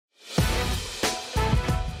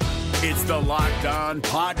It's the Locked On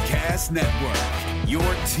Podcast Network, your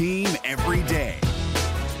team every day.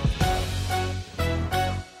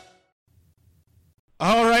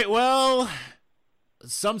 All right, well,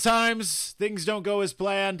 sometimes things don't go as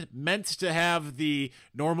planned. Meant to have the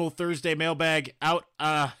normal Thursday mailbag out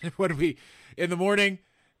in the morning.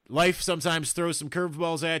 Life sometimes throws some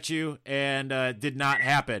curveballs at you, and did not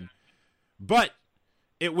happen. But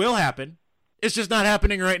it will happen. It's just not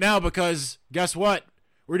happening right now because guess what?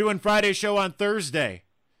 We're doing Friday's show on Thursday.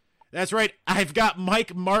 That's right. I've got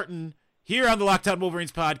Mike Martin here on the Locked On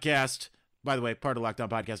Wolverines podcast. By the way, part of Locked On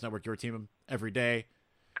Podcast Network, your team every day.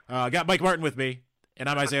 Got Mike Martin with me, and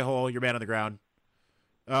I'm Isaiah Hole, your man on the ground.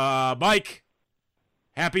 Mike,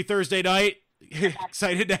 happy Thursday night.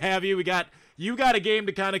 Excited to have you. You got a game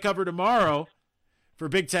to kind of cover tomorrow for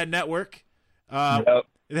Big Ten Network. Yep.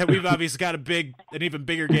 And then we've obviously got an even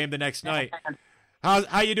bigger game the next night.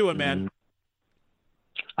 How you doing, man?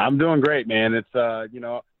 I'm doing great, man. It's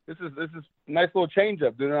this is a nice little change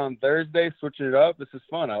up. Doing it on Thursday, switching it up. This is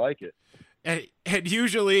fun. I like it. And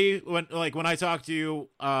usually when I talk to you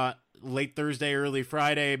late Thursday, early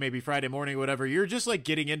Friday, maybe Friday morning, whatever, you're just like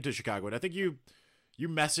getting into Chicago. And I think you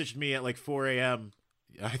messaged me at like 4 a.m.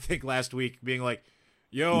 I think last week, being like,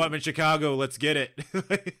 "Yo, I'm in Chicago. Let's get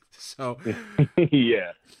it." So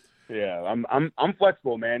yeah. I'm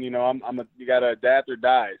flexible, man. You know, you gotta adapt or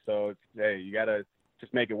die. So hey, you gotta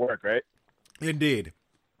just make it work, right? Indeed.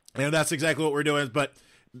 And that's exactly what we're doing. But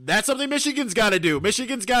that's something Michigan's got to do.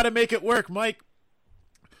 Michigan's got to make it work, Mike.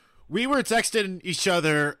 We were texting each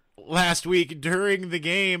other last week during the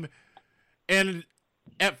game, and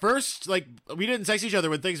at first, like, we didn't text each other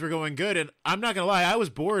when things were going good, and I'm not going to lie, I was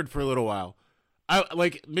bored for a little while.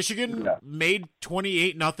 Michigan made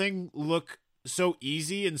 28-0 look so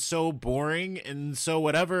easy and so boring and so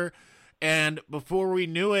whatever, and before we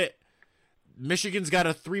knew it, Michigan's got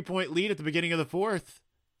a 3-point lead at the beginning of the fourth.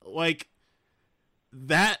 Like,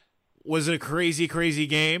 that was a crazy, crazy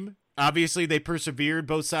game. Obviously, they persevered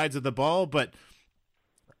both sides of the ball, but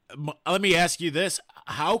let me ask you this.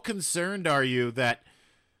 How concerned are you that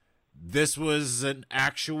this was an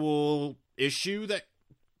actual issue that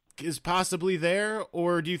is possibly there,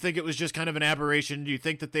 or do you think it was just kind of an aberration? Do you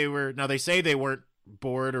think that they say they weren't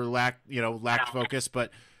bored or lacked focus,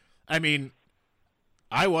 but I mean,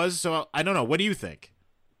 I was, so I don't know. What do you think?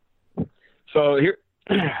 So here's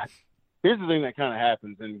the thing that kind of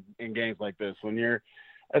happens in games like this. When you're,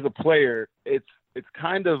 as a player, it's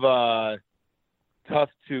kind of tough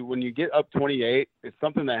to, when you get up 28, it's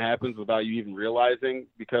something that happens without you even realizing,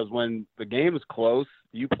 because when the game is close,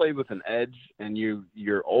 you play with an edge and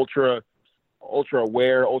you're ultra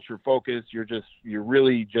aware, ultra focused. You're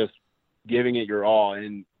really just giving it your all.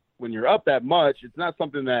 And when you're up that much, it's not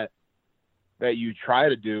something that you try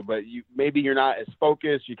to do, but you're not as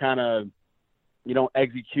focused. You kind of, you don't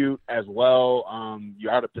execute as well.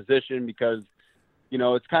 You're out of position because,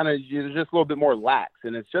 it's kind of, you're just a little bit more lax,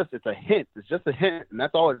 and it's a hint. It's just a hint. And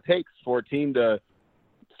that's all it takes for a team to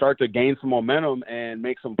start to gain some momentum and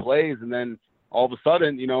make some plays. And then all of a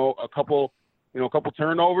sudden, a couple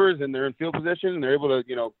turnovers, and they're in field position, and they're able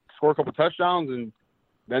to, score a couple touchdowns, and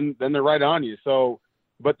then they're right on you. So,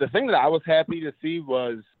 but the thing that I was happy to see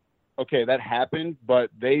was, okay, that happened, but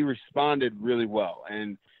they responded really well.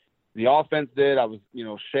 And the offense did.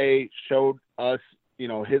 Shea showed us,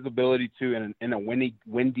 his ability to, in a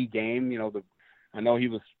windy game, I know it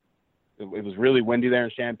was really windy there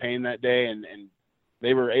in Champaign that day, and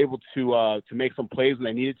they were able to make some plays when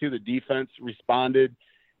they needed to. The defense responded,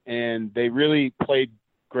 and they really played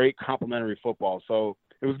great complementary football. So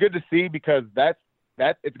it was good to see, because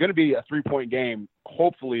it's going to be a 3-point game,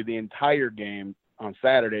 hopefully the entire game on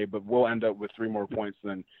Saturday, but we'll end up with 3 more points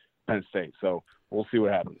than Penn State. So we'll see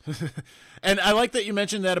what happens. And I like that you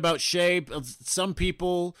mentioned that about Shea. Some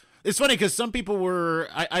people, it's funny because some people were,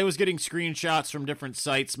 I was getting screenshots from different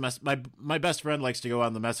sites. My best friend likes to go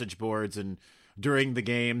on the message boards and during the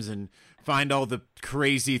games and find all the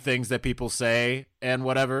crazy things that people say and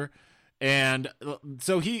whatever. And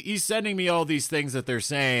so he's sending me all these things that they're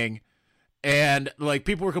saying. And, like,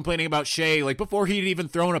 people were complaining about Shea, like, before he'd even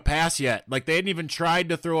thrown a pass yet. Like, they hadn't even tried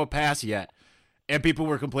to throw a pass yet. And people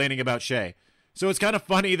were complaining about Shea. So it's kind of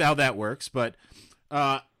funny how that works. But,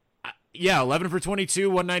 11 for 22,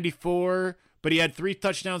 194. But he had 3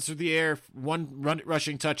 touchdowns through the air, 1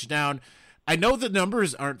 rushing touchdown. I know the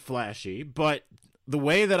numbers aren't flashy, but the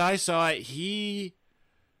way that I saw it, he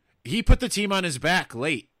put the team on his back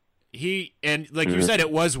late. You said, it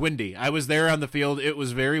was windy. I was there on the field. It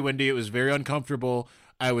was very windy. It was very uncomfortable.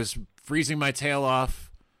 I was freezing my tail off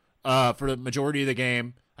for the majority of the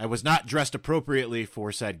game. I was not dressed appropriately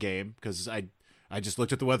for said game because I I just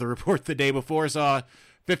looked at the weather report the day before, saw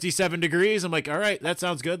 57 degrees. I'm like, all right, that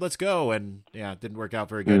sounds good. Let's go. And yeah, it didn't work out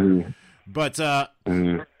very good. But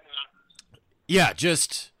yeah,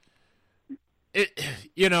 just it.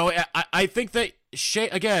 I think that Shea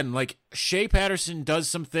Patterson does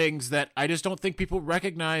some things that I just don't think people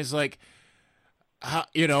recognize, like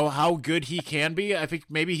how good he can be. I think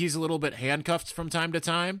maybe he's a little bit handcuffed from time to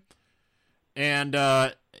time. And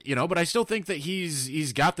but I still think that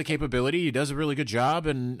he's got the capability. He does a really good job,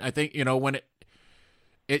 and I think when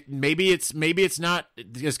maybe it's not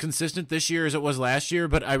as consistent this year as it was last year,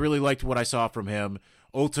 but I really liked what I saw from him.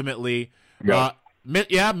 Ultimately,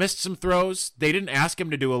 missed some throws. They didn't ask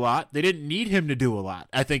him to do a lot. They didn't need him to do a lot,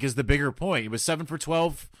 I think, is the bigger point. He was 7 for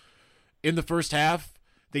 12 in the first half.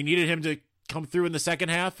 They needed him to come through in the second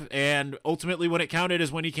half, and ultimately when it counted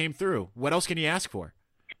is when he came through. What else can you ask for?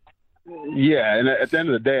 Yeah, and at the end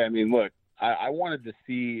of the day, I mean, look, I wanted to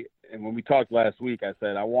see, and when we talked last week, I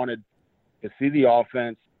said I wanted to see the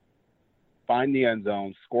offense find the end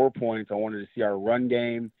zone, score points. I wanted to see our run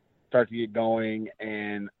game start to get going,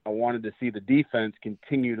 and I wanted to see the defense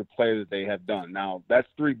continue to play that they have done. Now, that's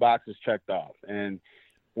 3 boxes checked off, and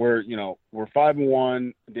we're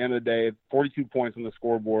 5-1 at the end of the day, 42 points on the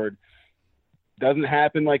scoreboard. Doesn't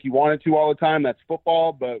happen like you want it to all the time. That's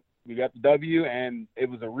football, but we got the W, and it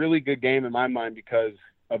was a really good game in my mind because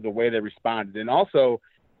of the way they responded. And also,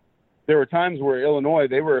 there were times where Illinois,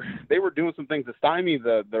 they were doing some things to stymie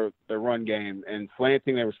the run game and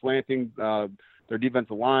slanting. They were slanting their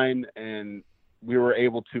defensive line, and we were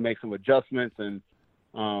able to make some adjustments. And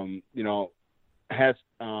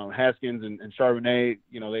Haskins and Charbonnet,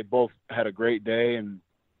 they both had a great day, and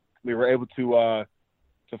we were able to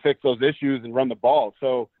fix those issues and run the ball.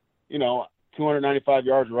 So 295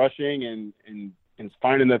 yards rushing and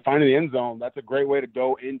finding the end zone. That's a great way to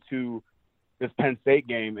go into this Penn State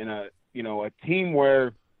game in a team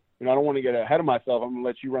where, I don't want to get ahead of myself. I'm going to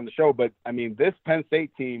let you run the show, but I mean, this Penn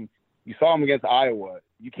State team, you saw them against Iowa.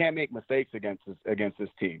 You can't make mistakes against this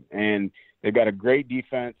team, and they've got a great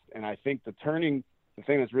defense. And I think the thing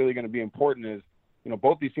that's really going to be important is,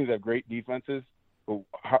 both these teams have great defenses, but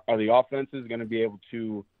are the offenses going to be able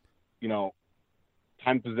to,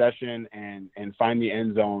 time possession and find the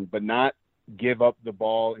end zone, but not give up the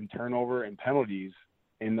ball in turnover and penalties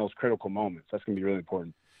in those critical moments? That's going to be really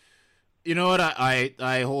important. You know what? I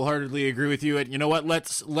wholeheartedly agree with you. And you know what?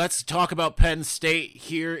 Let's talk about Penn State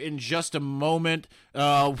here in just a moment.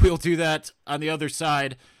 We'll do that on the other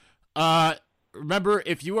side. Remember,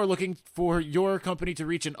 if you are looking for your company to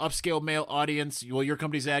reach an upscale male audience, well, your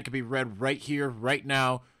company's ad can be read right here, right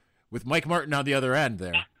now, with Mike Martin on the other end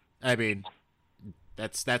there. I mean,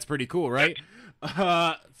 that's pretty cool, right?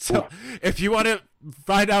 So if you want to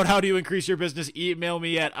find out how to increase your business, email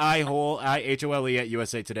me at ihole at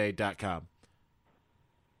usatoday.com.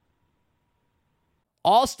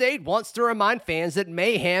 Allstate wants to remind fans that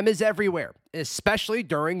mayhem is everywhere, especially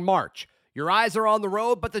during March. Your eyes are on the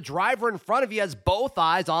road, but the driver in front of you has both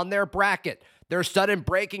eyes on their bracket. Their sudden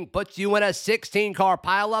braking puts you in a 16-car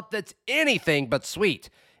pileup that's anything but sweet.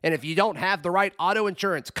 And if you don't have the right auto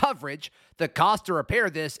insurance coverage, the cost to repair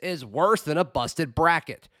this is worse than a busted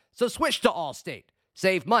bracket. So switch to Allstate,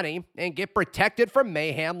 save money, and get protected from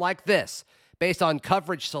mayhem like this. Based on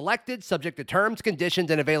coverage selected, subject to terms, conditions,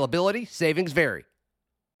 and availability, savings vary.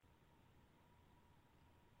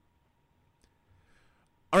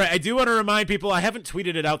 All right, I do want to remind people, I haven't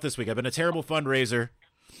tweeted it out this week. I've been a terrible fundraiser.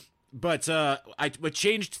 But I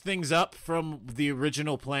changed things up from the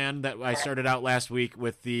original plan that I started out last week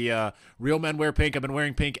with the Real Men Wear Pink. I've been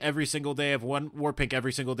wearing pink every single day. I've wore pink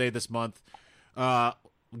every single day this month. Got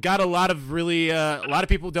a lot of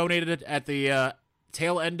people donated it at the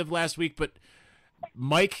tail end of last week. But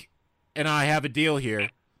Mike and I have a deal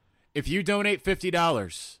here. If you donate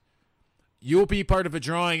 $50, you'll be part of a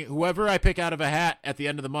drawing. Whoever I pick out of a hat at the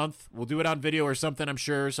end of the month, we'll do it on video or something, I'm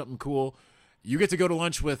sure, something cool. You get to go to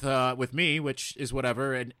lunch with me, which is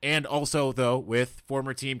whatever, and also, though, with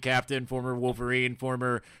former team captain, former Wolverine,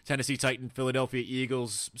 former Tennessee Titan, Philadelphia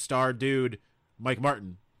Eagles star dude, Mike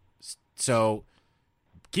Martin. So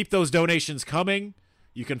keep those donations coming.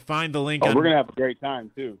 You can find the link. We're going to have a great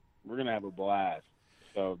time, too. We're going to have a blast.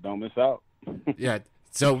 So don't miss out. Yeah.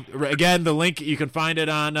 So, again, the link, you can find it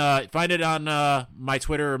on my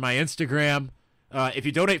Twitter or my Instagram. If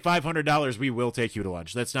you donate $500, we will take you to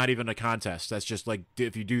lunch. That's not even a contest. That's just like,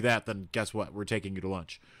 if you do that, then guess what? We're taking you to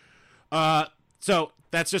lunch. So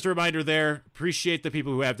that's just a reminder there. Appreciate the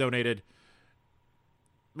people who have donated.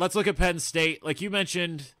 Let's look at Penn State. Like you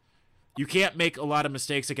mentioned, you can't make a lot of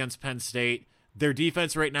mistakes against Penn State. Their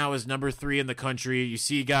defense right now is number 3 in the country. You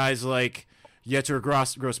see guys like Yetur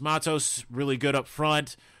Gross-Matos, really good up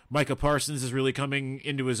front. Micah Parsons is really coming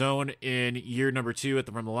into his own in year number 2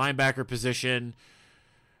 from the linebacker position.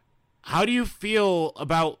 How do you feel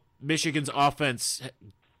about Michigan's offense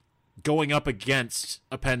going up against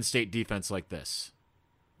a Penn State defense like this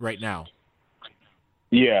right now?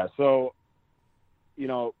 Yeah, so,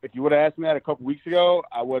 if you would have asked me that a couple weeks ago,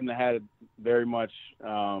 I wouldn't have had very much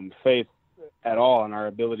faith at all in our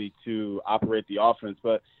ability to operate the offense.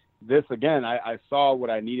 But this, again, I saw what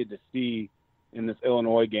I needed to see in this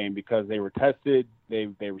Illinois game because they were tested, they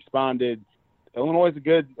responded. Illinois is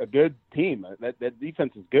a good team. That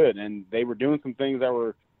defense is good, and they were doing some things that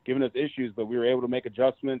were giving us issues, but we were able to make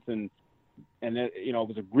adjustments, and it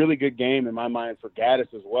was a really good game in my mind for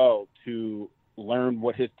Gaddis as well to learn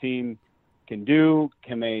what his team can do.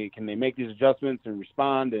 Can they make these adjustments and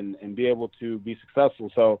respond and be able to be successful?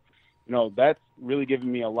 So, that's really given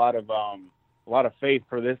me a lot of faith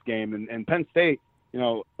for this game. And Penn State,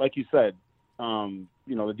 like you said,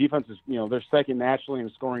 the defense is, they're second nationally in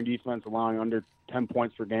scoring defense, allowing under 10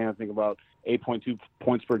 points per game. I think about 8.2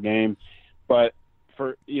 points per game. But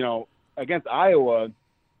for, against Iowa,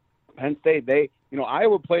 Penn State,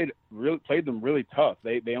 Iowa played them really tough.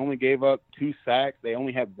 They only gave up 2 sacks. They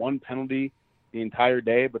only had 1 penalty the entire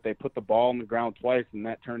day, but they put the ball on the ground twice, and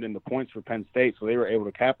that turned into points for Penn State. So they were able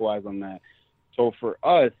to capitalize on that. So for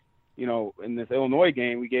us, in this Illinois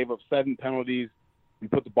game, we gave up 7 penalties. We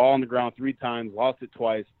put the ball on the ground 3 times, lost it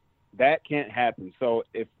twice. That can't happen. So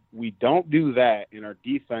if we don't do that and our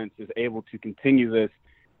defense is able to continue this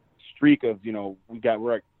streak of,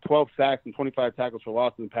 we're at 12 sacks and 25 tackles for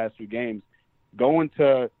loss in the past 2 games, going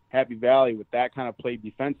to Happy Valley with that kind of play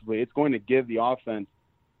defensively, it's going to give the offense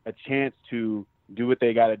a chance to do what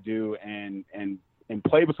they got to do and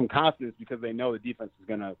play with some confidence because they know the defense is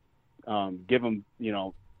going to give them,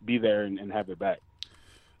 be there and have their back.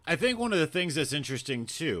 I think one of the things that's interesting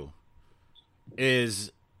too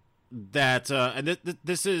is that, and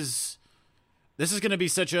this is going to be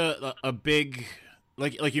such a big,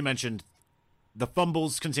 like you mentioned, the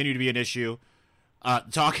fumbles continue to be an issue.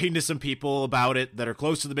 Talking to some people about it that are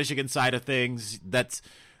close to the Michigan side of things,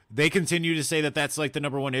 they continue to say that that's like the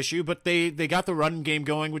number 1 issue, but they got the run game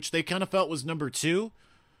going, which they kind of felt was number 2.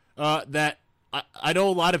 That I know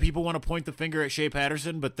a lot of people want to point the finger at Shea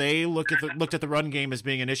Patterson, but they looked at the run game as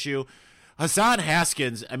being an issue. Hassan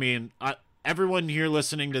Haskins, I mean, everyone here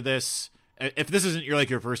listening to this, if this isn't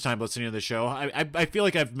your first time listening to the show, I feel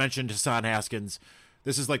like I've mentioned Hassan Haskins.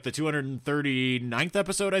 This is like the 239th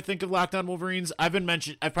episode, I think, of Locked On Wolverines. I've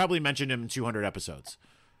probably mentioned him in 200 episodes.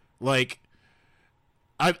 Like,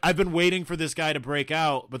 I've been waiting for this guy to break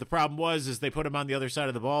out, but the problem is they put him on the other side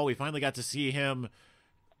of the ball. We finally got to see him,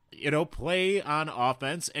 play on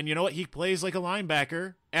offense, and you know what? He plays like a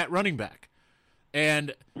linebacker at running back.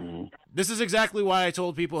 And this is exactly why I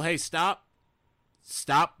told people, hey, stop,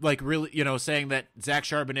 like, really, saying that Zach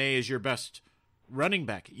Charbonnet is your best running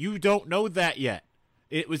back. You don't know that yet.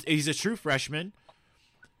 He's a true freshman.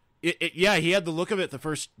 Yeah, he had the look of it the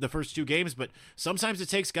first 2 games, but sometimes it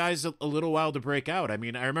takes guys a little while to break out. I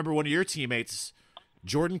mean, I remember one of your teammates,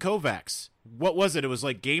 Jordan Kovacs. What was it? It was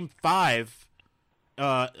like game 5,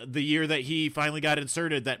 the year that he finally got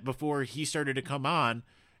inserted, that before he started to come on,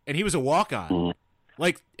 and he was a walk-on.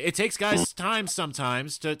 Like, it takes guys time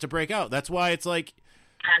sometimes to break out. That's why it's like,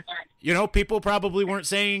 people probably weren't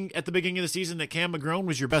saying at the beginning of the season that Cam McGrone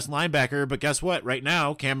was your best linebacker, but guess what? Right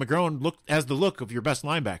now, Cam McGrone has the look of your best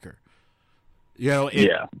linebacker.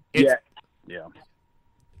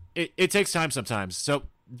 It takes time sometimes. So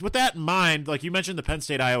with that in mind, like you mentioned the Penn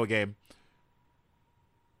State-Iowa game,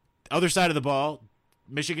 other side of the ball,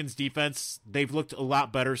 Michigan's defense, they've looked a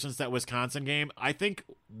lot better since that Wisconsin game. I think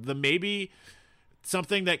maybe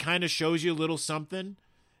something that kind of shows you a little something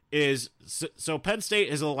is, so Penn State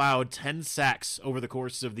has allowed 10 sacks over the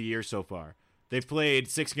course of the year so far. They've played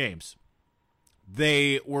 6 games.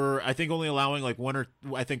 They were, I think, only allowing like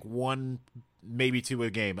 1, maybe 2 a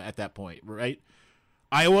game at that point, right?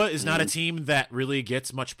 Iowa is not a team that really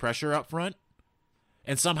gets much pressure up front,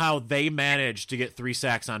 and somehow they managed to get 3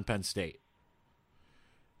 sacks on Penn State.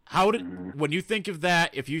 When you think of that,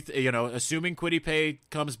 if you assuming Kwity Paye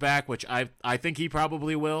comes back, which I think he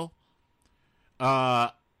probably will,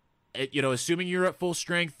 assuming you're at full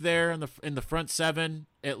strength there in the front 7,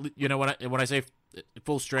 when I say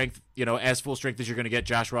full strength, as full strength as you're going to get,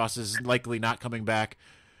 Josh Ross is likely not coming back.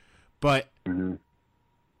 But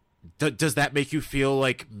does that make you feel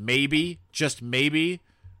like maybe, just maybe,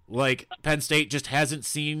 like Penn State just hasn't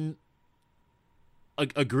seen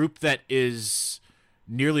a group that is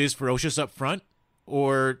nearly as ferocious up front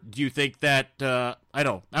Or do you think that I'll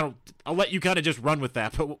let you kind of just run with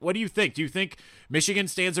that. But what do you think? Do you think Michigan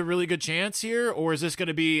stands a really good chance here, or is this going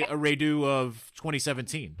to be a redo of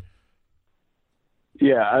 2017?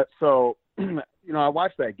 Yeah. So, I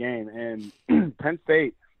watched that game, and Penn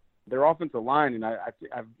State, their offensive line, and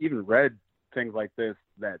I've even read things like this,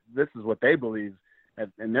 that this is what they believe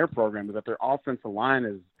in their program, is that their offensive line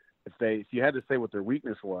is, if you had to say what their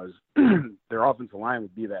weakness was, their offensive line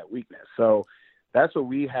would be that weakness. So that's what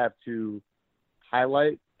we have to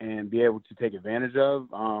highlight and be able to take advantage of.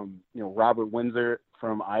 Robert Windsor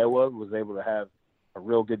from Iowa was able to have a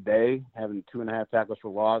real good day, having 2.5 tackles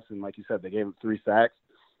for loss. And like you said, they gave him 3 sacks,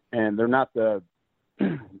 and they're not they're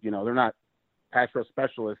not pass rush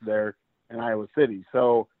specialists there in Iowa City.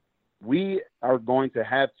 So we are going to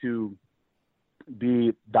have to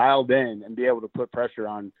be dialed in and be able to put pressure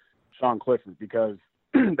on Sean Clifford, because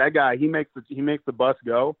that guy, he makes the bus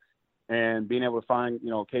go. And being able to find,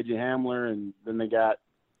 KJ Hamler, and then they got,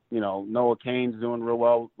 Noah Cain's doing real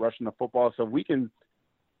well rushing the football. So if we can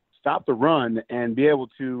stop the run and be able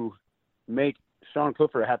to make Sean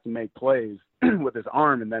Clifford have to make plays with his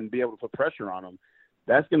arm and then be able to put pressure on him,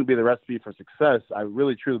 that's going to be the recipe for success. I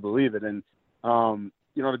really, truly believe it. And,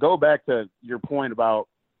 to go back to your point about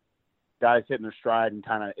guys hitting their stride and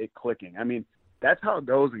kind of it clicking, I mean, that's how it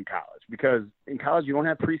goes in college, because in college you don't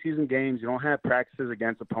have preseason games, you don't have practices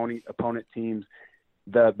against opponent teams.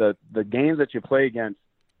 The games that you play against,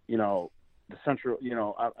 the central,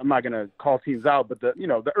 I'm not going to call teams out, but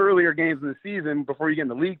the earlier games in the season before you get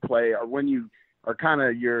into league play are when you are kind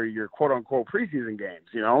of your quote unquote preseason games,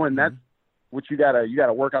 and that's what you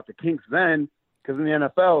gotta work out the kinks then, because in the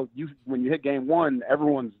NFL, when you hit game 1,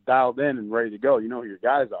 everyone's dialed in and ready to go. You know who your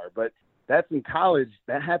guys are, but that's in college.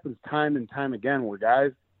 That happens time and time again, where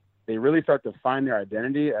guys, they really start to find their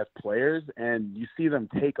identity as players, and you see them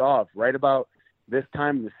take off right about this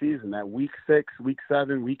time in the season, that week 6, week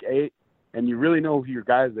 7, week 8, and you really know who your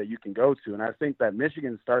guys that you can go to. And I think that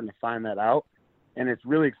Michigan's starting to find that out, and it's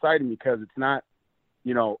really exciting, because it's not,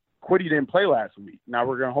 Quiddy didn't play last week. Now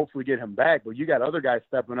we're going to hopefully get him back, but you got other guys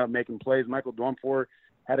stepping up, making plays. Michael Dornford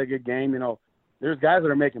had a good game. There's guys that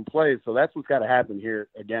are making plays, so that's what's got to happen here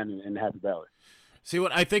again in Happy Valley. See,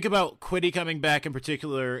 what I think about Quiddy coming back in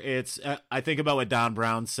particular, it's I think about what Don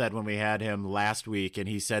Brown said when we had him last week, and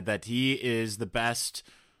he said that he is the best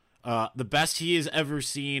he has ever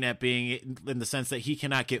seen at being, in the sense that he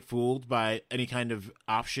cannot get fooled by any kind of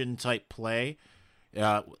option type play,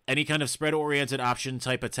 any kind of spread oriented option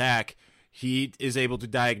type attack. He is able to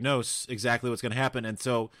diagnose exactly what's going to happen, and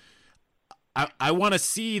so I want to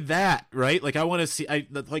see that, right? Like I want to see,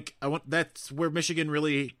 that's where Michigan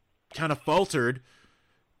really kind of faltered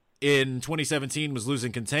in 2017, was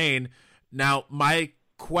losing contain. Now, my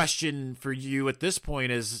question for you at this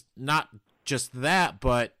point is not just that,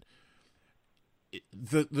 but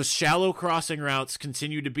the shallow crossing routes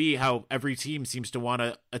continue to be how every team seems to want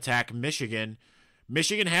to attack Michigan.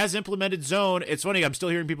 Michigan has implemented zone. It's funny, I'm still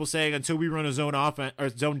hearing people saying until we run a zone offense or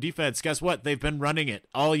zone defense. Guess what? They've been running it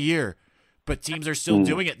all year, but teams are still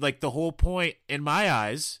doing it. Like, the whole point in my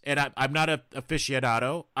eyes, and I'm not a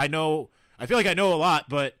aficionado. I feel like I know a lot,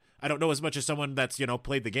 but I don't know as much as someone that's,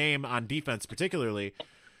 played the game on defense particularly.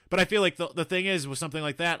 But I feel like the thing is, with something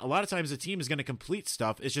like that, a lot of times the team is going to complete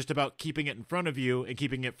stuff. It's just about keeping it in front of you and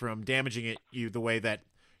keeping it from damaging you the way that,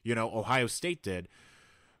 Ohio State did.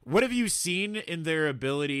 What have you seen in their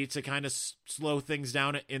ability to kind of slow things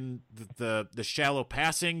down in the shallow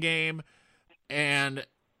passing game? And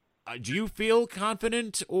do you feel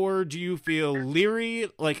confident, or do you feel leery?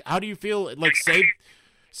 Like, how do you feel? Like,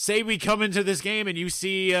 say we come into this game and you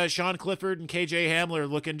see Sean Clifford and KJ Hamler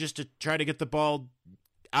looking just to try to get the ball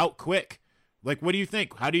out quick. Like, what do you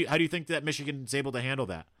think? How do you think that Michigan's able to handle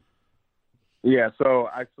that? Yeah, so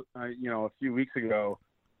I a few weeks ago,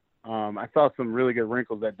 I saw some really good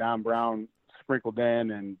wrinkles that Don Brown sprinkled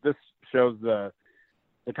in, and this shows the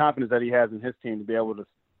confidence that he has in his team to be able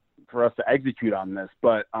for us to execute on this.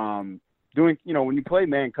 But when you play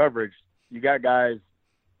man coverage, you got guys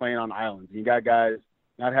playing on islands. You got guys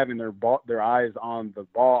not having their eyes on the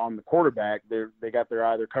ball on the quarterback. They got their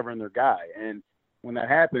eye, they're covering their guy. And when that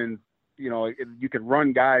happens, you could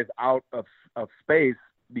run guys out of space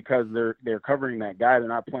because they're covering that guy. They're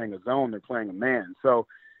not playing a zone, they're playing a man. So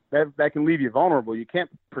that can leave you vulnerable. You can't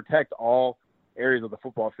protect all areas of the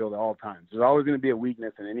football field at all times. There's always going to be a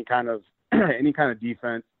weakness in any kind of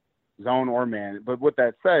defense, zone or man. But with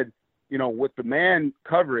that said, with the man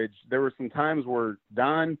coverage, there were some times where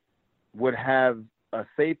Don would have a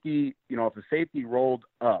safety, if a safety rolled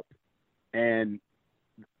up, and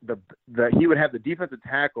he would have the defensive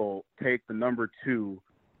tackle take the number 2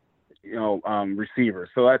 receiver.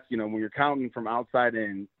 So that's, when you're counting from outside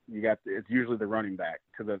in, it's usually the running back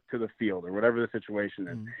to the field or whatever the situation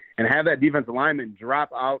is, and have that defensive lineman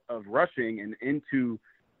drop out of rushing and into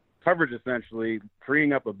coverage, essentially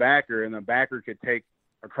freeing up a backer, and the backer could take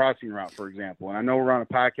a crossing route, for example. And I know we're on a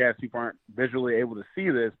podcast, people aren't visually able to see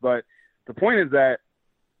this, but the point is that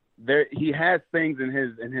he has things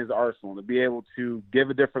in his arsenal to be able to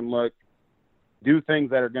give a different look, do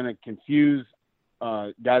things that are going to confuse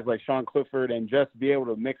guys like Sean Clifford, and just be able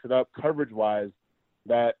to mix it up coverage-wise.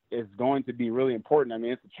 That is going to be really important. I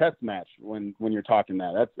mean, it's a chess match when you're talking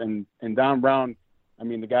that. And Don Brown, I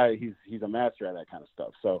mean, the guy, he's a master at that kind of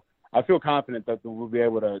stuff. So I feel confident that we'll be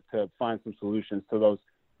able to find some solutions to those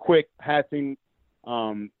quick passing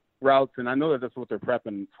routes, and I know that that's what they're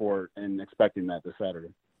prepping for and expecting that this Saturday.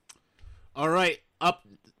 All right, up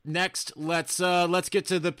next, let's get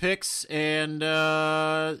to the picks, and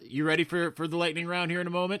you ready for the lightning round here in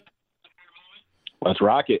a moment? Let's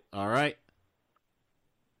rock it. All right.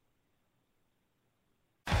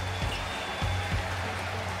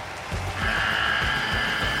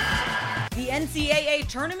 The NCAA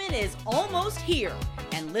tournament is almost here,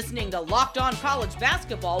 and listening to Locked On College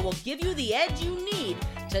Basketball will give you the edge you need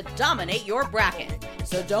to dominate your bracket.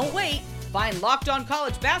 So don't wait. Find Locked On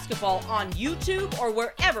College Basketball on YouTube or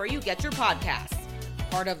wherever you get your podcasts.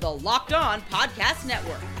 Part of the Locked On Podcast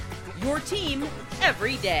Network. Your team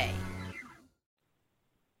every day.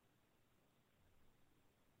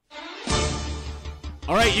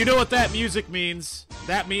 All right, you know what that music means.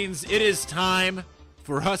 That means it is time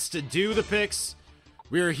for us to do the picks.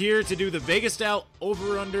 We are here to do the Vegas style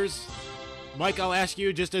over-unders. Mike, I'll ask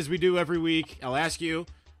you, just as we do every week, I'll ask you,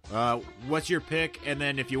 what's your pick? And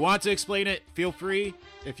then if you want to explain it, feel free.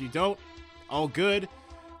 If you don't, all good.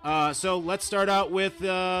 So let's start out with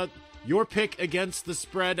your pick against the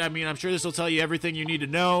spread. I mean, I'm sure this will tell you everything you need to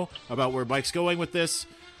know about where Mike's going with this.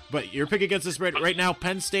 But your pick against the spread, right now,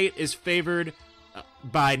 Penn State is favored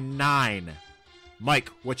by 9. Mike,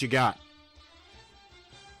 what you got?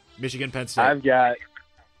 Michigan, Penn State. I've got,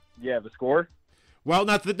 the score. Well,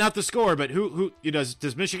 not the score, but who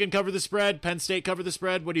does Michigan cover the spread? Penn State cover the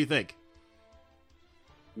spread? What do you think?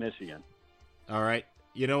 Michigan. All right.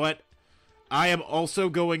 You know what? I am also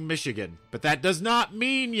going Michigan, but that does not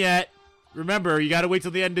mean yet. Remember, you got to wait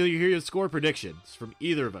till the end till you hear the score predictions from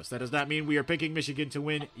either of us. That does not mean we are picking Michigan to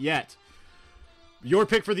win yet. Your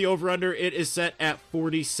pick for the over-under, it is set at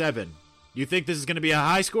 47. Do you think this is going to be a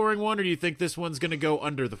high-scoring one, or do you think this one's going to go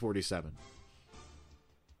under the 47?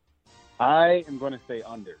 I am going to say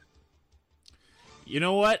under. You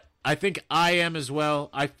know what? I think I am as well.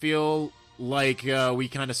 I feel like we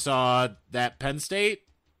kind of saw that Penn State,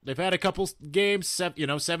 they've had a couple games,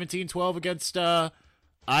 17-12 against Iowa,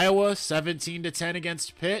 17-10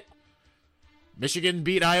 against Pitt. Michigan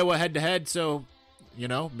beat Iowa head-to-head, so,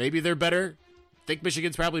 maybe they're better. I think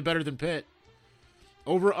Michigan's probably better than Pitt.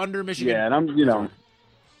 Over under Michigan. Yeah, and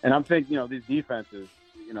I'm thinking, these defenses,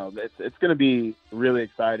 it's going to be a really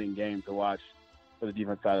exciting game to watch for the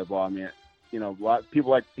defense side of the ball. I mean, a lot of people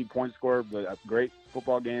like to see points scored, but a great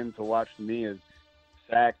football game to watch to me is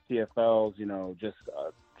sacks, TFLs, just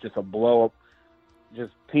a blow up,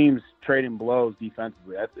 just teams trading blows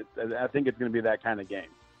defensively. I think it's going to be that kind of game.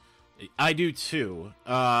 I do too.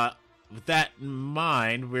 With that in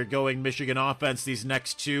mind, we're going Michigan offense these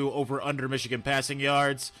next two, over under Michigan passing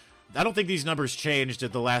yards. I don't think these numbers changed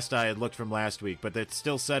at the last I had looked from last week, but it's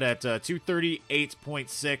still set at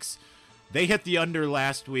 238.6. They hit the under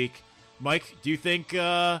last week. Mike, do you think,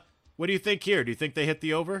 what do you think here? Do you think they hit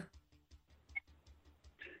the over?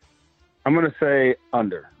 I'm going to say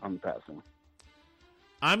under on the passing.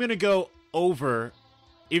 I'm going to go over.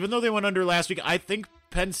 Even though they went under last week, I think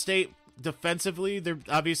Penn State defensively,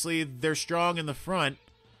 they're strong in the front,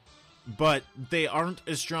 but they aren't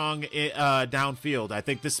as strong downfield. I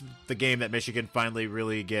think this is the game that Michigan finally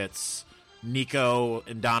really gets Nico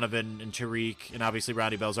and Donovan and Tariq, and obviously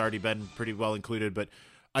Ronnie Bell's already been pretty well included, but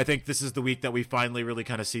I think this is the week that we finally really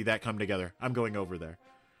kind of see that come together. I'm going over there.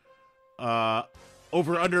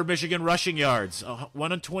 Over under Michigan rushing yards,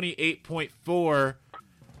 128.4.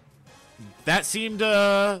 That seemed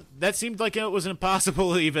like it was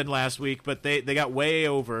impossible even last week, but they got way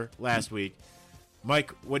over last week.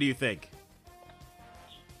 Mike, what do you think?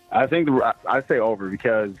 I think I say over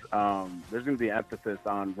because there's going to be emphasis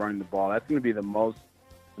on running the ball. That's going to be the most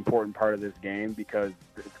important part of this game because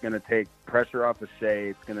it's going to take pressure off of Shea.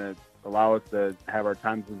 It's going to allow us to have our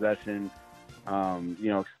time of possession,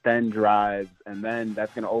 extend drives, and then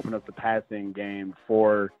that's going to open up the passing game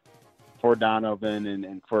for Donovan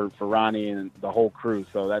and for Ronnie and the whole crew.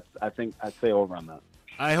 So I think I'd say over on that.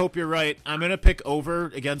 I hope you're right. I'm going to pick over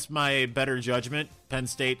against my better judgment. Penn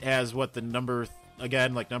State has number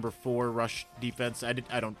 4 rush defense. I'm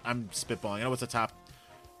spitballing. I know it's the top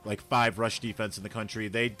 5 rush defense in the country.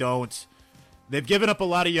 They've given up a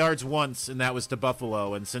lot of yards once, and that was to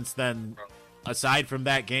Buffalo. And since then, aside from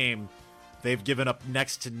that game, they've given up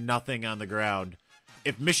next to nothing on the ground.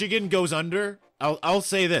 If Michigan goes under, I'll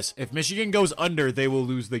say this. If Michigan goes under, they will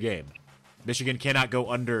lose the game. Michigan cannot go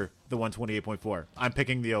under the 128.4. I'm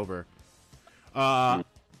picking the over.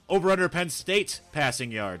 Over under Penn State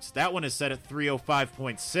passing yards. That one is set at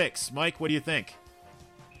 305.6. Mike, what do you think?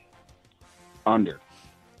 Under.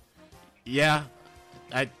 Yeah.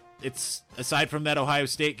 It's aside from that Ohio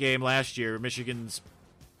State game last year, Michigan's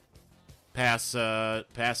pass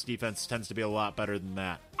defense tends to be a lot better than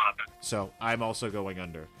that. So I'm also going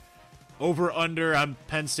under. Over under on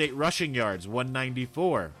Penn State rushing yards,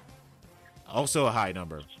 194. Also a high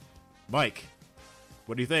number. Mike,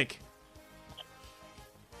 what do you think?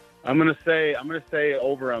 I'm gonna say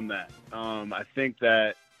over on that. I think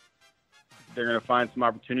that they're gonna find some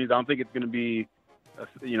opportunities. I don't think it's gonna be,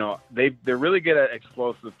 they're really good at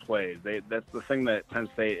explosive plays. That's the thing that Penn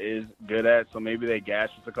State is good at. So maybe they gash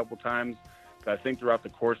us a couple times. But I think throughout the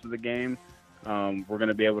course of the game, we're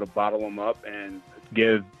gonna be able to bottle them up and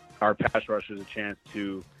give our pass rushers a chance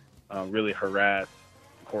to really harass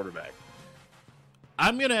the quarterback.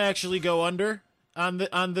 I'm going to actually go under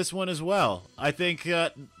on this one as well. I think,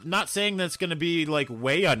 not saying that's going to be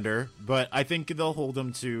way under, but I think they'll hold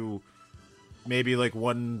them to maybe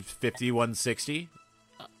 150, 160.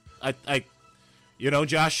 Josh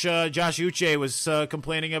Uche was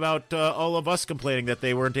complaining about all of us complaining that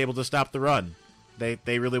they weren't able to stop the run.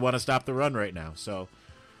 They really want to stop the run right now, so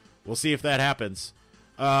we'll see if that happens.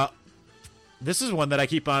 This is one that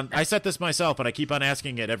I set this myself, but I keep on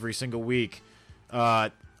asking it every single week.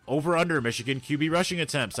 Over under Michigan QB rushing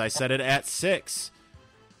attempts. I set it at 6.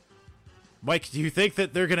 Mike, do you think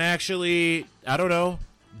that they're going to actually,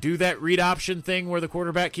 do that read option thing where the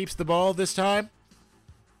quarterback keeps the ball this time?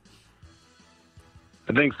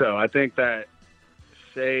 I think so. I think that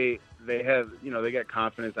they have, they got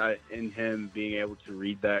confidence in him being able to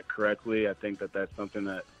read that correctly. I think that that's something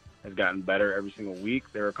that has gotten better every single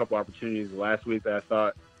week. There were a couple opportunities last week that I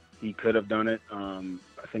thought he could have done it.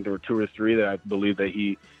 I think there were 2 or 3 that I believe that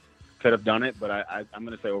he could have done it, but I'm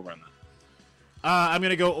going to say over on that. I'm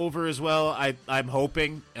going to go over as well. I'm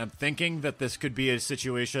thinking that this could be a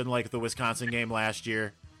situation like the Wisconsin game last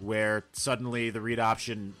year, where suddenly the read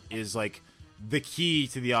option is the key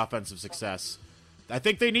to the offensive success. I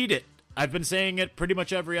think they need it. I've been saying it pretty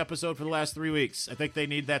much every episode for the last 3 weeks. I think they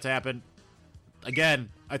need that to happen. Again,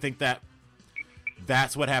 I think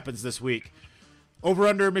that's what happens this week. Over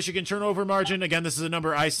under Michigan turnover margin. Again, this is a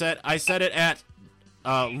number I set. I set it at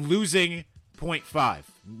losing 0.5,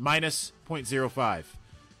 minus 0.05.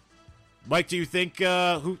 Mike, do you think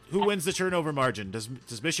who wins the turnover margin? Does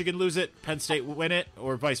Michigan lose it, Penn State win it,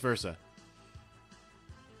 or vice versa?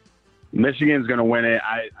 Michigan's going to win it.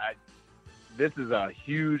 This is a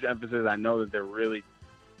huge emphasis. I know that they're really,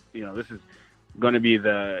 this is going to be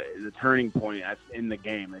the turning point in the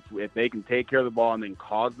game. If they can take care of the ball and then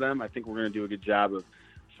cause them, I think we're going to do a good job of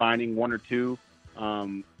finding 1 or 2,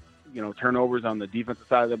 turnovers on the defensive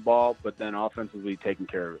side of the ball, but then offensively taking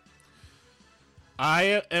care of it.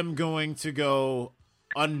 I am going to go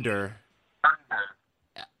under.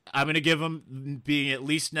 I'm going to give them being at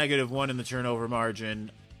least -1 in the turnover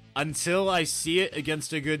margin. Until I see it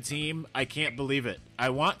against a good team, I can't believe it. I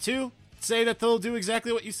want to say that they'll do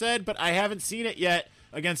exactly what you said, but I haven't seen it yet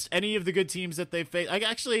against any of the good teams that they've faced. I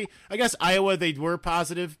guess Iowa, they were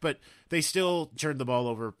positive, but they still turned the ball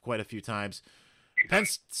over quite a few times.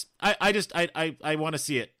 I want to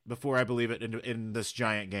see it before I believe it in this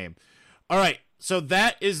giant game. All right, so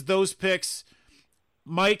that is those picks.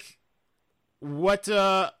 Mike, what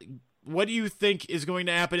do you think is going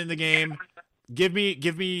to happen in the game? Give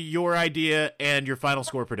me your idea and your final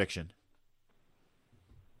score prediction.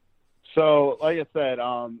 So, like I said,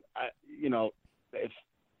 if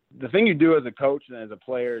the thing you do as a coach and as a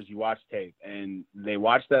player is you watch tape, and they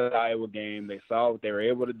watched that Iowa game. They saw what they were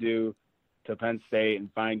able to do to Penn State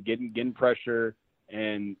and getting pressure.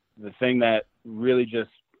 And the thing that really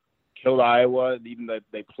just killed Iowa, even though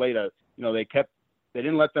they played they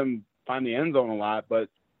didn't let them find the end zone a lot, but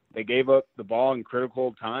they gave up the ball in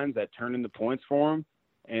critical times that turned into points for them.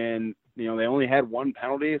 And, they only had 1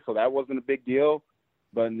 penalty, so that wasn't a big deal.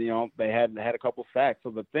 But, they had a couple sacks. So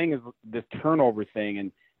the thing is this turnover thing.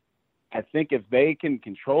 And I think if they can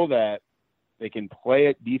control that, they can play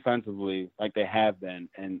it defensively like they have been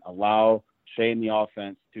and allow Shea and the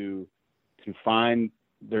offense to find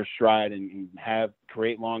their stride and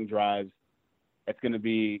create long drives, it's going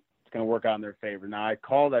to work out in their favor. Now, I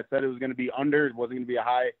said it was going to be under. It wasn't going to be a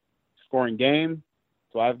high-scoring game.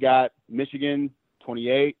 So I've got Michigan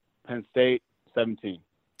 28, Penn State 17.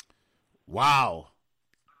 Wow.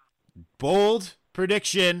 Bold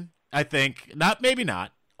prediction, I think. Maybe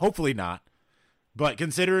not. Hopefully not. But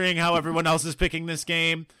considering how everyone else is picking this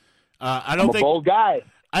game, I'm a bold guy.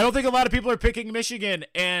 I don't think a lot of people are picking Michigan,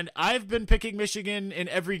 and I've been picking Michigan in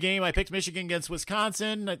every game. I picked Michigan against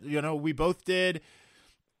Wisconsin. We both did.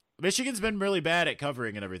 Michigan's been really bad at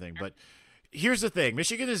covering and everything, but here's the thing.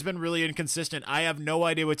 Michigan has been really inconsistent. I have no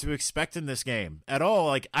idea what to expect in this game at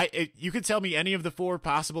all. You could tell me any of the 4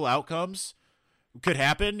 possible outcomes could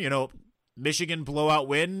happen. Michigan blowout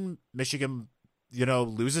win. Michigan,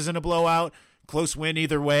 loses in a blowout. Close win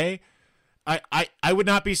either way. I would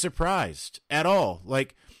not be surprised at all.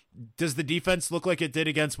 Does the defense look like it did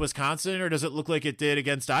against Wisconsin, or does it look like it did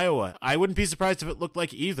against Iowa? I wouldn't be surprised if it looked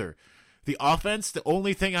like either. The offense, the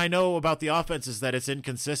only thing I know about the offense is that it's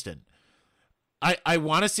inconsistent. I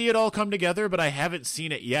want to see it all come together, but I haven't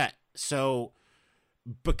seen it yet. So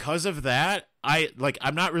because of that,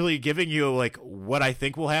 I'm not really giving you what I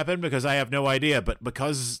think will happen because I have no idea. But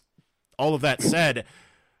because all of that said,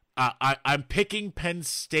 I'm picking Penn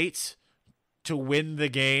State to win the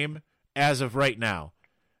game as of right now.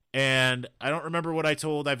 And I don't remember what I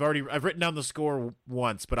told. I've written down the score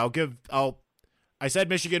once, but I said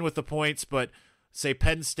Michigan with the points, but say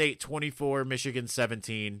Penn State 24, Michigan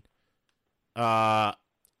 17. I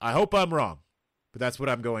hope I'm wrong, but that's what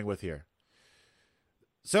I'm going with here.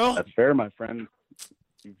 So that's fair, my friend.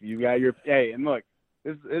 You got and look,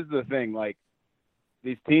 this is the thing.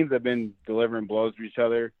 These teams have been delivering blows to each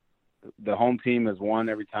other. The home team has won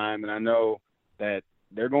every time, and I know that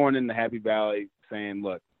they're going into Happy Valley saying,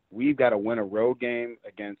 look, we've got to win a road game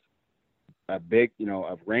against a big,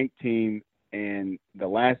 a ranked team, and the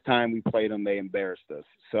last time we played them, they embarrassed us.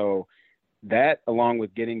 So that, along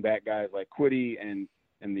with getting back guys like Quiddy and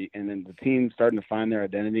then the team starting to find their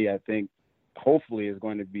identity, I think hopefully is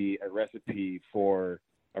going to be a recipe for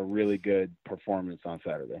a really good performance on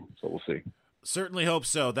Saturday. So we'll see. Certainly hope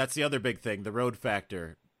so. That's the other big thing, the road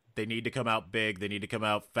factor. They need to come out big. They need to come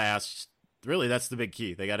out fast. Really, that's the big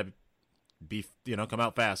key. They got to be, come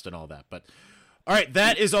out fast and all that. But all right,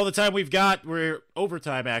 that is all the time we've got. We're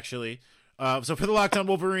overtime, actually. So for the Locked On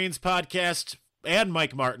Wolverines podcast and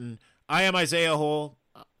Mike Martin, I am Isaiah Hole,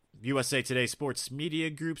 USA Today Sports Media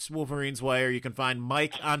Group's Wolverines Wire. You can find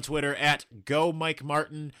Mike on Twitter at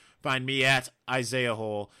GoMikeMartin. Find me at Isaiah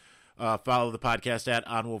Hole. Follow the podcast at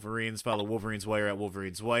On Wolverines. Follow Wolverines Wire at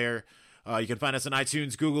Wolverines Wire. You can find us on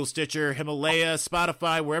iTunes, Google, Stitcher, Himalaya,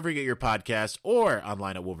 Spotify, wherever you get your podcasts, or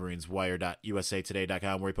online at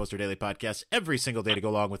wolverineswire.usatoday.com, where we post our daily podcast every single day to go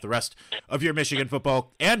along with the rest of your Michigan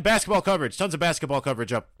football and basketball coverage. Tons of basketball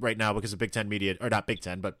coverage up right now because of Big Ten media, or not Big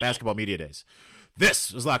Ten, but basketball media days.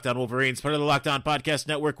 This is Locked On Wolverines, part of the Locked On Podcast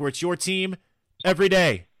Network, where it's your team every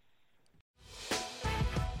day.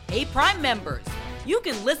 Hey, Prime members, you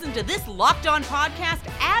can listen to this Locked On podcast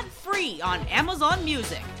ad-free on Amazon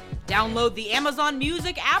Music. Download the Amazon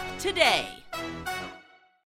Music app today.